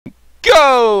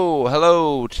Go!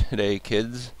 Hello today,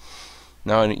 kids.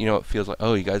 Now you know what it feels like.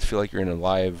 Oh, you guys feel like you're in a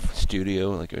live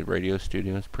studio, like a radio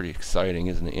studio. It's pretty exciting,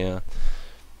 isn't it? Yeah.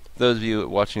 For those of you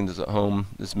watching this at home,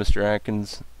 this is Mr.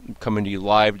 Atkins coming to you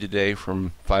live today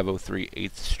from 503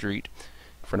 8th Street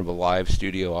in front of a live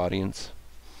studio audience.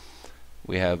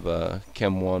 We have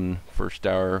Chem 1 first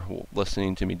hour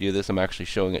listening to me do this. I'm actually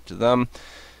showing it to them.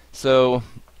 So,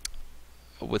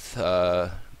 with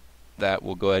that,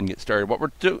 we'll go ahead and get started. What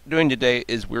we're doing today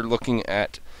is we're looking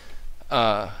at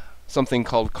something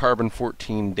called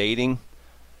Carbon-14 dating.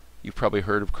 You've probably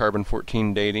heard of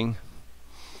Carbon-14 dating.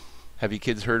 Have you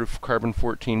kids heard of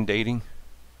Carbon-14 dating?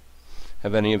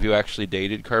 Have any of you actually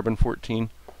dated Carbon-14?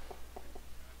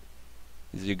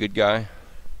 Is he a good guy?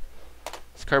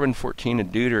 Is Carbon-14 a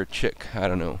dude or a chick? I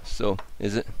don't know. So,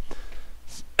 is it?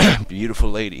 Beautiful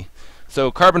lady. So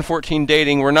Carbon-14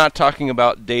 dating, we're not talking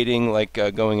about dating like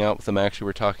going out with them. Actually,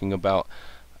 we're talking about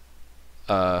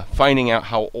finding out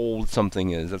how old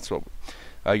something is. That's what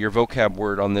your vocab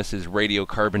word on this is,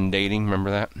 radiocarbon dating. Remember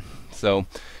that? So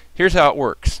here's how it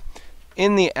works.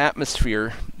 In the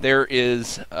atmosphere, there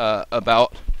is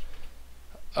about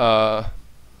there's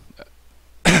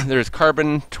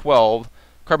carbon-12,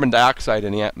 carbon dioxide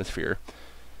in the atmosphere.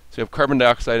 So you have carbon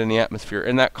dioxide in the atmosphere,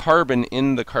 and that carbon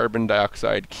in the carbon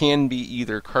dioxide can be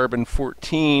either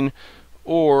carbon-14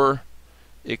 or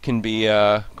it can be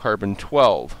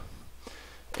carbon-12.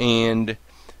 And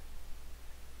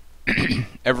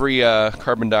every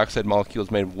carbon dioxide molecule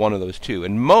is made of one of those two.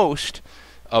 And most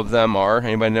of them are,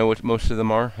 anybody know what most of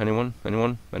them are? Anyone?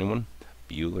 Anyone? Anyone?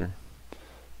 Bueller?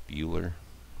 Bueller?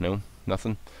 No?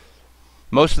 Nothing?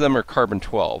 Most of them are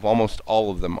carbon-12. Almost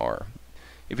all of them are.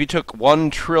 If you took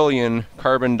 1 trillion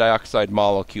carbon dioxide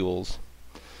molecules,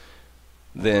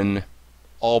 then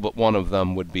all but one of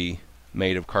them would be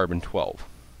made of carbon-12.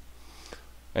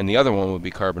 And the other one would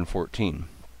be carbon-14.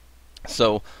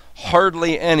 So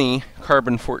hardly any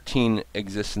carbon-14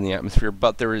 exists in the atmosphere,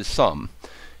 but there is some.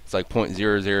 It's like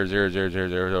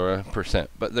 0.0000000%,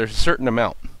 but there's a certain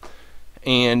amount.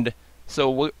 And so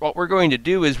what we're going to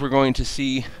do is we're going to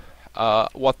see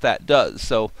what that does.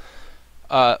 So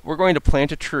we're going to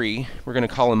plant a tree. We're going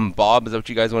to call him Bob. Is that what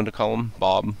you guys wanted to call him?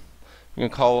 Bob. We're going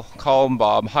to call him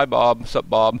Bob. Hi, Bob. What's up,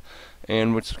 Bob?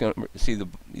 And we're just going to see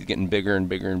he's getting bigger and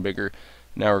bigger and bigger.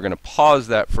 Now we're going to pause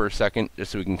that for a second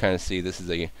just so we can kind of see this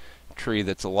is a tree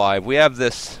that's alive. We have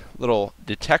this little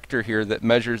detector here that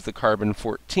measures the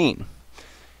carbon-14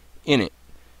 in it.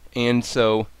 And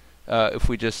so if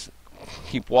we just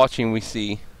keep watching, we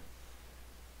see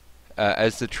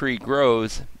as the tree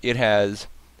grows, it has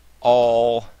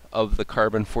all of the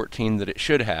carbon-14 that it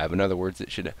should have. In other words,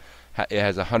 it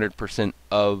has 100%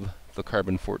 of the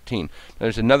carbon-14.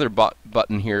 There's another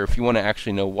button here. If you want to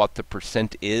actually know what the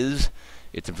percent is,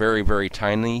 it's very, very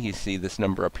tiny. You see this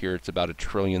number up here. It's about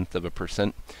 1/trillionth of a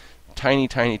percent. Tiny,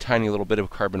 tiny, tiny little bit of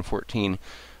carbon-14.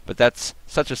 But that's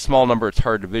such a small number it's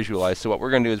hard to visualize. So what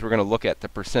we're going to do is we're going to look at the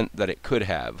percent that it could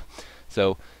have.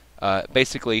 So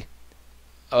basically,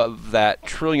 of that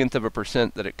 1/trillionth of a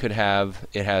percent that it could have,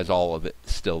 it has all of it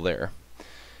still there.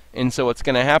 And so what's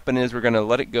going to happen is we're going to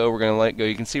let it go. We're going to let it go.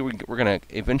 You can see we're going to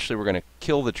eventually we're going to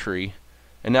kill the tree,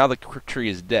 and now the tree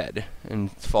is dead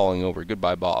and it's falling over.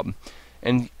 Goodbye, Bob.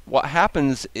 And what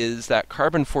happens is that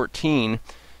carbon-14,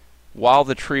 while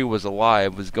the tree was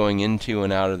alive, was going into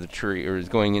and out of the tree, or is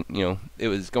going in, it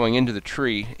was going into the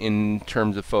tree in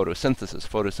terms of photosynthesis.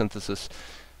 Photosynthesis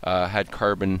had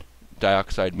carbon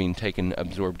dioxide being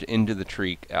absorbed into the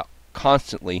tree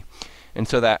constantly, and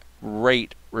so that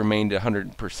rate remained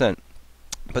 100%.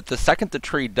 But the second the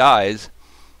tree dies,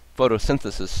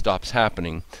 photosynthesis stops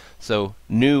happening, so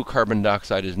new carbon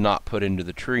dioxide is not put into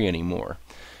the tree anymore.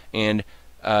 And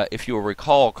if you will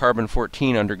recall,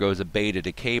 carbon-14 undergoes a beta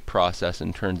decay process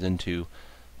and turns into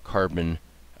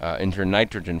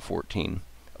nitrogen-14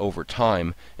 over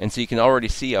time. And so you can already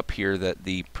see up here that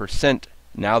the percent,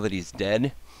 now that he's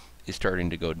dead, is starting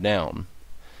to go down.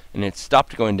 And it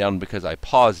stopped going down because I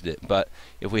paused it, but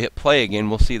if we hit play again,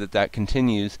 we'll see that that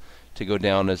continues to go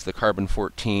down as the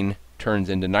carbon-14 turns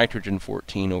into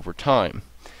nitrogen-14 over time.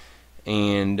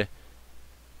 And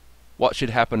what should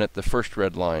happen at the first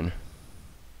red line?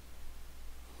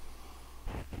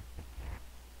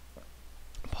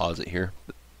 Pause it here.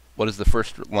 What does the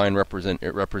first line represent?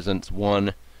 It represents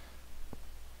one,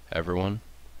 everyone,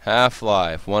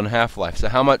 half-life, 1 half-life. So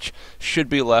how much should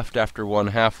be left after 1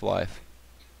 half-life?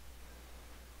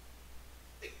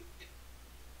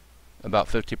 About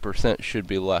 50% should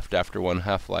be left after 1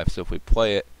 half-life. So if we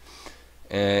play it,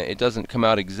 it doesn't come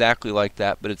out exactly like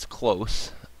that, but it's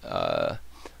close.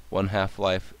 1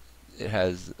 half-life,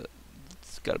 it's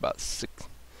got about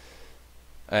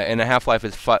and a half-life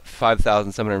is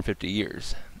 5,750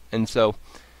 years. And so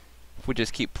if we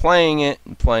just keep playing it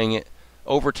and playing it,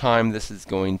 over time this is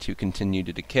going to continue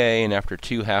to decay, and after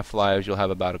 2 half-lives you'll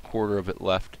have about a quarter of it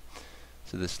left.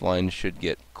 So this line should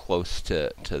get close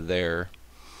to there.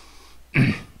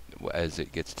 As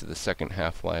it gets to the second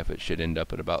half-life, it should end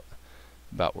up at about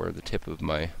where the tip of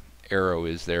my arrow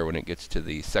is there when it gets to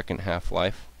the second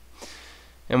half-life.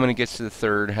 And when it gets to the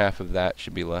third half of that,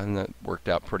 should be less, and that worked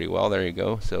out pretty well. There you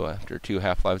go. So after 2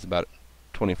 half-lives, about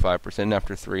 25%.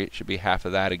 After 3, it should be half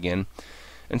of that again.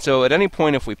 And so at any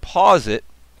point, if we pause it,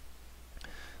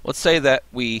 let's say that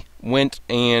we went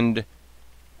and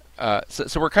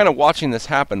so we're kind of watching this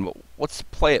happen, but let's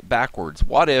play it backwards.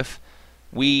 What if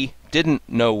we didn't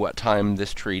know what time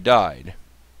this tree died?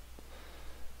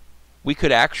 We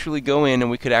could actually go in and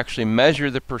we could actually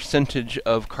measure the percentage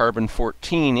of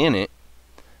carbon-14 in it,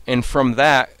 and from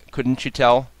that, couldn't you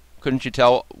tell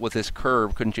with this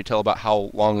curve, couldn't you tell about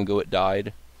how long ago it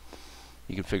died?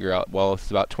 You could figure out, well, if it's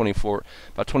about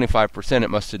 25%, it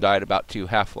must have died about 2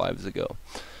 half-lives ago.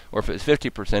 Or if it's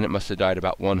 50%, it must have died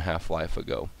about 1 half-life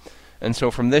ago. And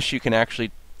so from this, you can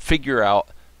actually figure out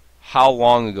how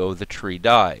long ago the tree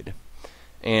died.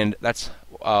 And that's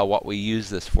what we use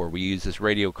this for. We use this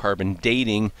radiocarbon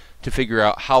dating to figure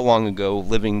out how long ago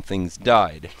living things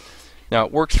died. Now,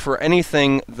 it works for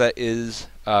anything that is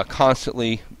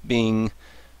constantly being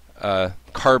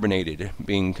carbonated,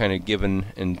 being kind of given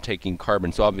and taking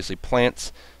carbon. So obviously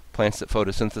plants that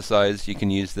photosynthesize, you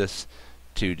can use this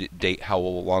to date how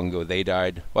long ago they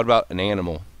died. What about an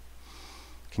animal?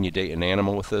 Can you date an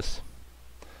animal with this?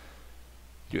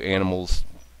 Do animals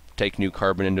take new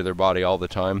carbon into their body all the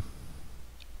time?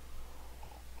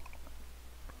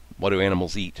 What do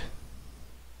animals eat?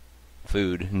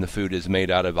 Food, and the food is made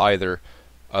out of either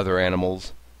other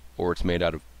animals or it's made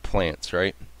out of plants,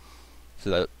 right?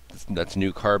 So that's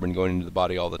new carbon going into the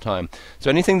body all the time. So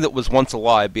anything that was once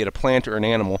alive, be it a plant or an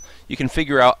animal, you can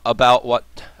figure out about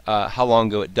how long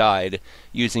ago it died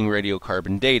using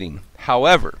radiocarbon dating.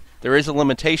 However, there is a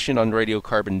limitation on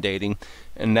radiocarbon dating,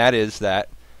 and that is that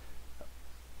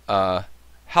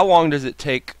how long does it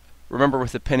take? Remember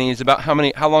with the pennies,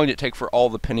 how long did it take for all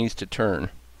the pennies to turn?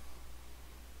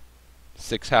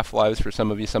 6 half-lives for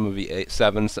some of you 8,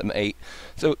 7, some 8.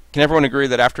 So can everyone agree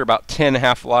that after about 10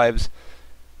 half-lives,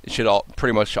 it should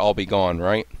pretty much all be gone,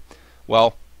 right?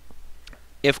 Well,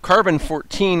 if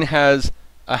carbon-14 has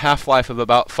a half-life of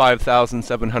about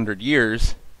 5,700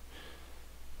 years,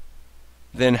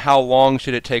 then how long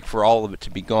should it take for all of it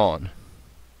to be gone?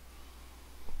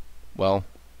 Well,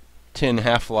 10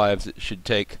 half-lives, it should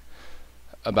take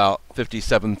about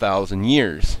 57,000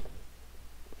 years.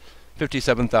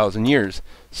 57,000 years.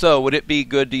 So would it be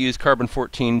good to use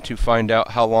carbon-14 to find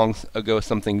out how long ago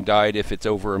something died if it's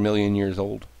over 1 million years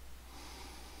old?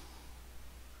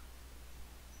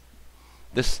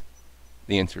 The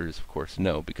answer is, of course,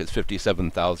 no, because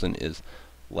 57,000 is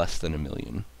less than 1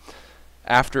 million.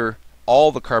 After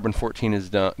all the carbon-14 is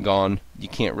gone, you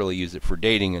can't really use it for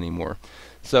dating anymore.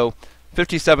 So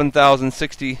 57,000,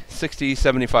 60,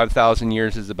 75,000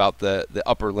 years is about the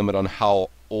upper limit on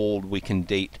how old we can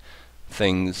date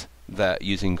things that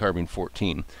using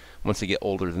carbon-14. Once they get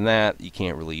older than that, you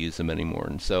can't really use them anymore.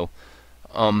 And so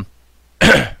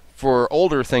for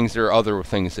older things, there are other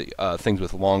things that things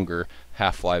with longer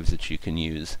half-lives that you can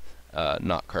use,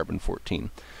 not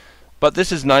carbon-14. But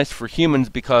this is nice for humans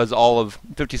because all of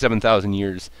 57,000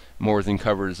 years more than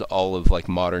covers all of like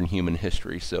modern human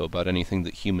history. So about anything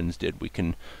that humans did, we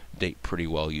can date pretty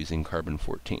well using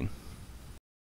carbon-14.